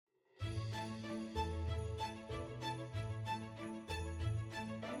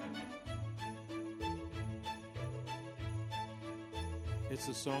It's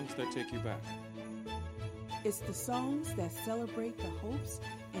the songs that take you back. It's the songs that celebrate the hopes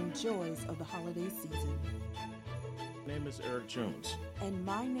and joys of the holiday season. My name is Eric Jones. And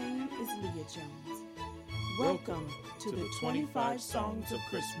my name is Leah Jones. Welcome to the 25 Songs of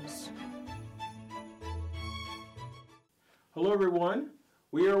Christmas. Hello everyone.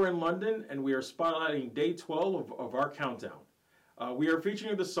 We are in London and we are spotlighting day 12 of our countdown. We are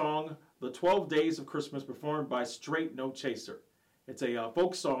featuring the song The 12 Days of Christmas performed by Straight No Chaser. It's a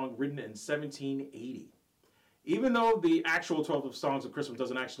folk song written in 1780. Even though the actual 12 Songs of Christmas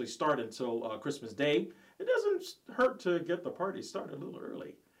doesn't actually start until Christmas Day, it doesn't hurt to get the party started a little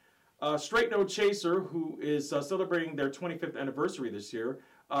early. Straight No Chaser, who is celebrating their 25th anniversary this year,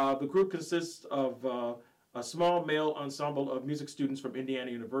 the group consists of a small male ensemble of music students from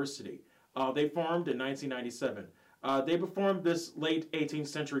Indiana University. They formed in 1997. They performed this late 18th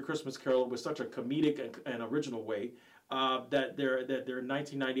century Christmas carol with such a comedic and original way that their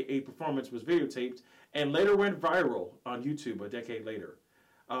 1998 performance was videotaped and later went viral on YouTube a decade later.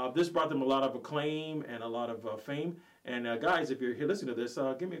 This brought them a lot of acclaim and a lot of fame. And guys, if you're here listening to this,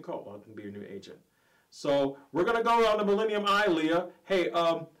 give me a call. I can be your new agent. So we're going to go on the Millennium Eye, Leah. Hey,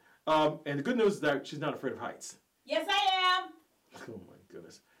 and the good news is that she's not afraid of heights. Yes, I am. Oh, my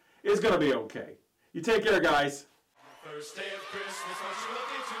goodness. It's going to be okay. You take care, guys. First day of Christmas, won't you look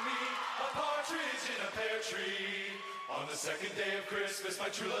into me? A partridge in a pear tree. On the second day of Christmas, my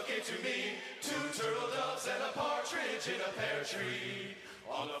true love gave to me 2 turtle doves and a partridge in a pear tree.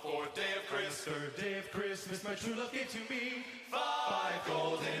 On the fourth day of Christmas, third day of Christmas, my true love gave to me 5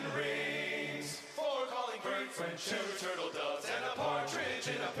 golden rings, 4 calling birds, 2 turtle doves, and a partridge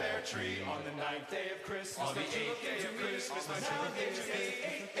in a pear tree. On the ninth day of Christmas, on the eighth day of Christmas, my true love gave to me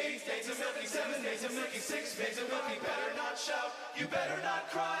 8 days of milking, 7 days of milking, 6 days of milking. You better not shout, you better not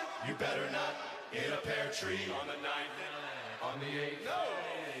cry, you better not in a pear tree. On the ninth, on the eighth, no.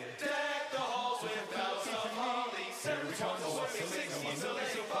 Deck the halls with boughs of holly, 7 swans swimming, 6 easily,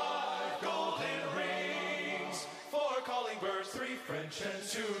 5 golden rings, 4 calling birds, 3 French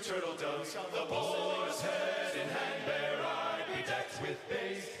hens, 2 turtle doves. The boar's head in hand bear I be decked with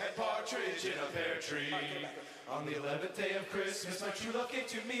bays and partridge in a pear tree. On the 11th day of Christmas, my true love gave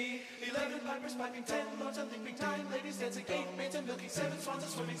to me 11 pipers piping, 10 lords a leaping, 9 ladies dancing, 8 maids a milking, 7 swans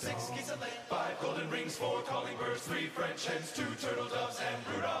a swimming, 6 geese a laying, 5 golden rings, 4 calling birds, 3 French hens, 2 turtle doves, and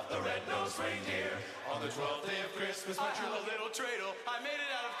Rudolph the red-nosed reindeer. On the 12th day of Christmas, my true love little dreidel, I made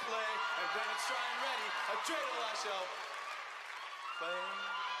it out of clay, and when it's dry and ready, a dreidel I shall play.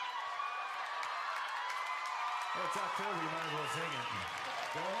 Well, it's October, you might as well sing it.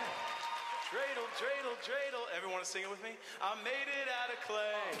 Go ahead. Dreidel, dreidel, dreidel. Everyone sing it with me? I made it out of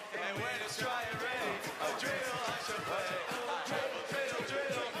clay, and when it's dry and ready, a dreidel I shall play. Dreidel, dreidel,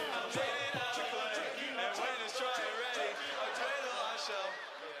 dreidel. I made it out of clay, and when it's dry and ready, a dreidel I shall.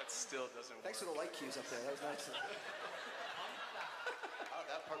 Yeah, it still doesn't work. Thanks for the light cues up there. That was nice. Oh,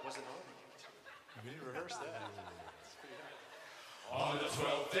 that part wasn't on. We didn't rehearse that. On the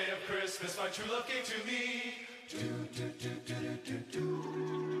 12th day of Christmas, my true love gave to me.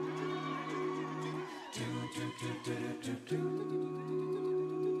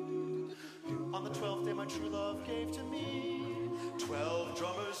 On the 12th day my true love gave to me 12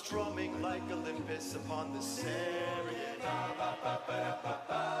 drummers drumming like Olympus upon the Syrian.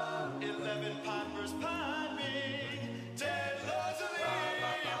 11 pipers piping, 10 lords a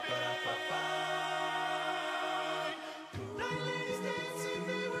leaping. 9 ladies dancing,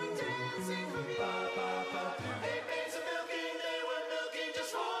 they were dancing for me. 8 maids a milking, they were milking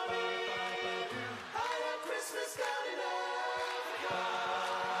just for me. I had Christmas down in Africa. I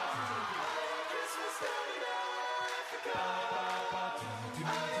had Christmas down in Africa. I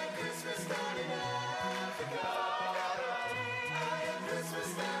had Christmas down in Africa. I had Christmas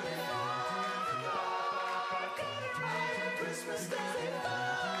down in Africa. I had Christmas down in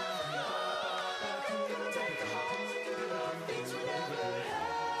Africa. Gonna take the halls and do the things we never had.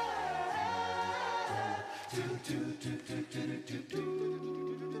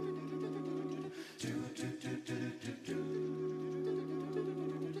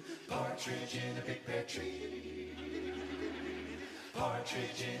 Partridge in a big pear tree.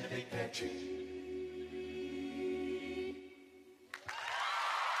 Partridge in a big pear tree.